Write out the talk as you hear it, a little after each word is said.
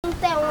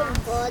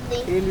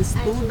Ele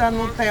estuda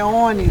no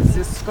Teones,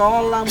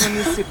 Escola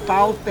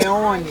Municipal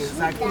Teones,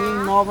 aqui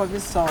em Nova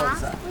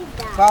Viçosa.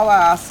 Qual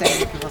a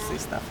série que você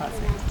está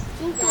fazendo?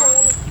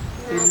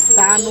 Ele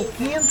está no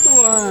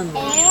 5º ano.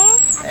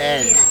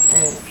 É.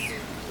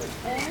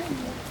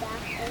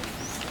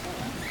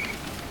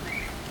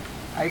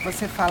 Aí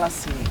você fala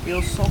assim,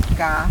 eu sou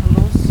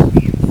Carlos,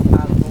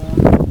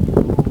 aluno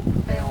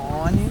do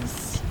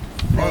Teones,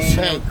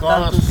 tenho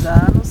tantos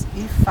anos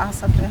e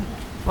faça a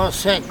pergunta.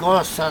 Você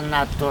gosta da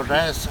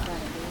natureza?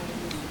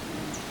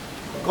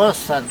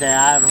 Gosta de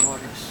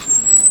árvores?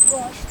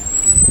 Gosto.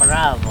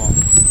 Bravo.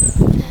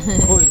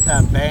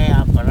 Cuida bem,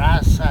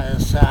 abraça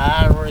essa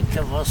árvore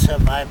que você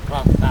vai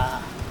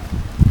plantar.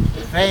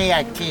 Vem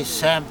aqui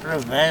sempre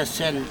ver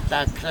se ele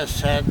está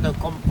crescendo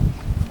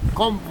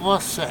como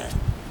você.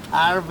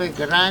 Árvore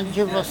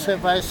grande, você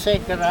vai ser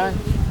grande.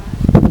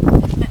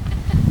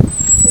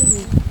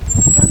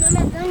 Meu nome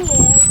é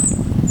Daniel.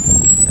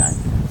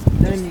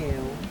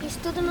 Daniel.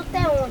 Estudo no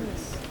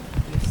Teones.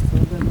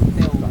 Estuda no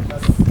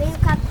Teones. Tenho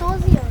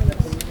 14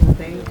 anos.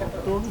 Tenho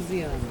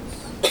 14 anos.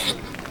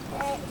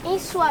 Em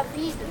sua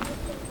vida,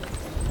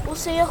 o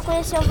senhor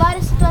conheceu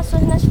várias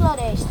situações nas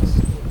florestas.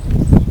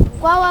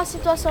 Qual a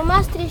situação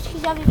mais triste que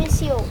já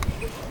vivenciou?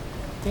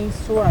 Em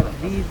sua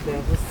vida,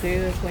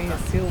 você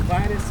conheceu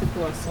várias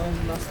situações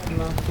na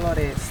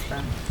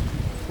floresta.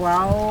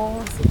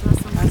 Qual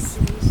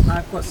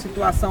a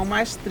situação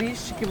mais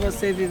triste que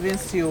você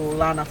vivenciou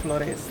lá na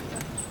floresta?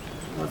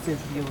 Você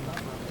viu na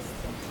floresta?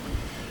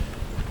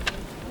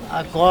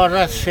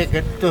 Agora se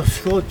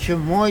discute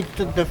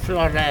muito de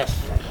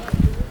floresta.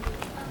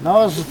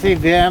 Nós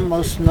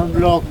vivemos num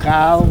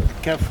local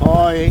que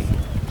foi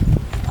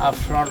a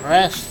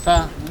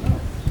floresta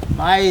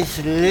mais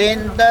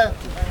linda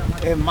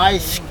e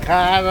mais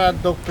cara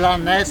do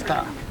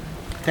planeta.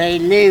 Tem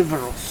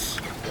livros.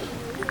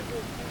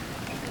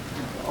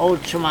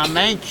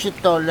 Ultimamente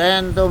estou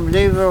lendo um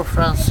livro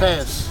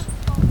francês.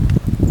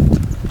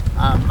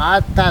 A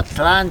Mata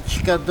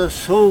Atlântica do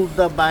sul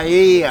da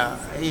Bahia,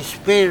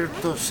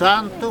 Espírito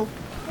Santo,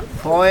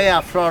 foi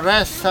a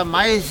floresta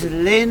mais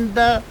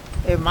linda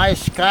e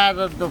mais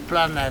cara do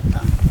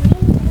planeta.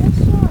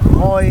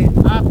 Foi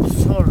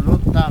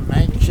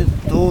absolutamente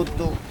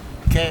tudo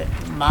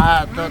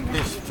queimado,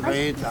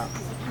 destruído.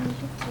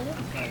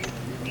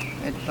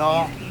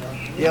 Então,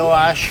 eu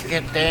acho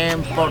que tem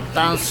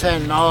importância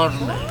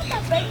enorme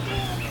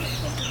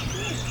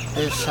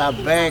de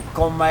saber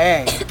como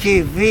é,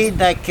 que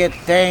vida que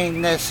tem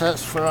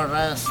nessas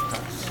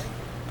florestas.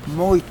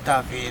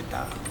 Muita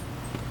vida.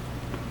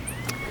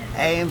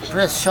 É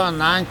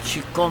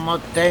impressionante como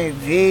tem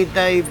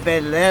vida e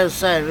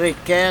beleza e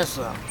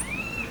riqueza.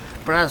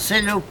 O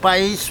Brasil é o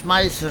país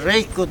mais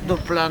rico do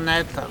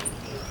planeta.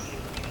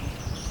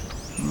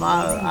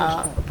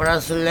 O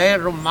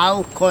brasileiro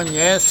mal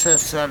conhece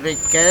essa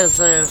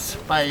riqueza, esse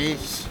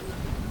país.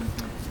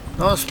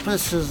 Nós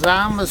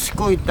precisamos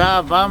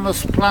cuidar,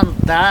 vamos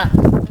plantar.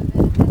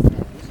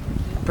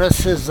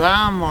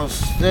 Precisamos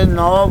de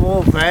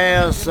novo ver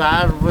as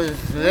árvores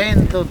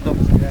lindas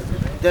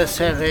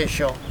dessa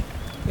região.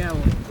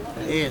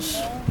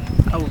 Isso.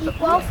 E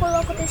qual foi o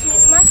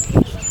acontecimento mais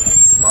triste?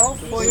 Qual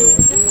foi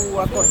o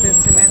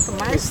acontecimento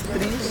mais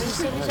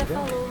triste? Ele já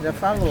falou. Já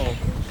falou.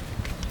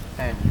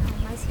 É.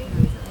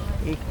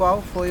 E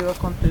qual foi o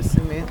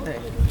acontecimento?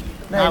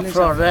 A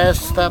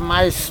floresta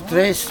mais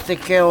triste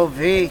que eu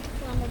vi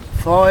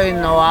foi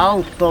no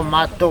Alto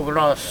Mato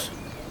Grosso.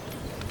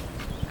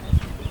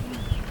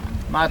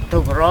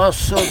 Mato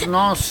Grosso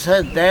não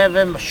se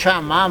deve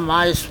chamar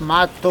mais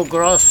Mato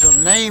Grosso,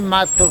 nem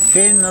Mato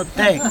Fino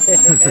tem.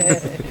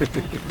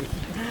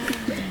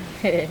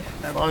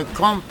 Foi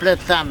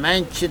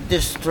completamente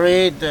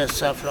destruída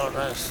essa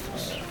floresta.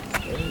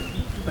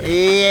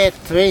 E é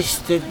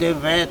triste de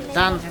ver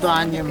tantos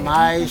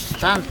animais,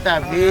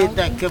 tanta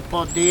vida que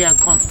podia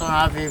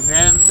continuar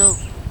vivendo,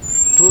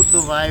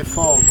 tudo vai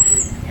fogo.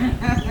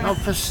 Não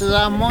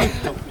precisa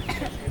muito.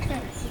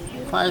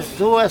 Faz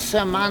 2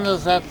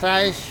 semanas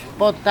atrás,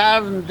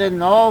 botaram de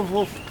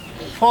novo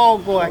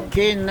fogo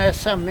aqui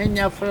nessa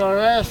minha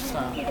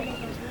floresta.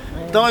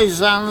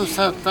 2 anos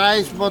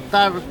atrás,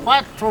 botaram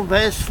 4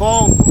 vezes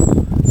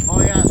fogo.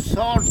 Foi a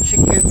sorte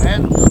que o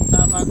vento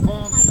estava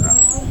contra.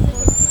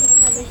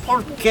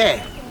 Por que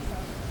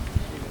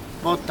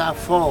botar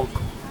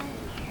fogo?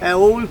 É a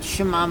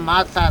última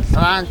Mata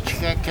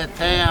Atlântica que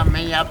tem a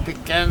minha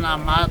pequena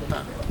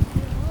mata,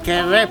 que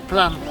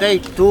replantei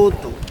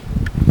tudo.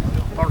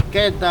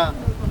 Porque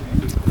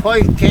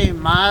foi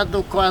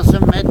queimado, quase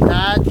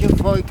metade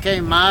foi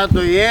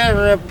queimado e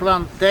eu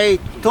replantei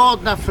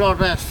toda a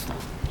floresta.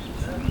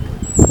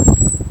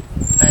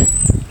 Bem,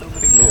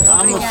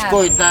 vamos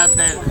cuidar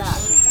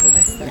deles.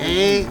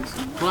 E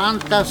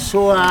planta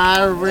sua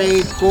árvore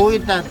e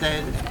cuida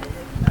deles.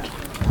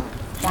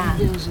 Tá.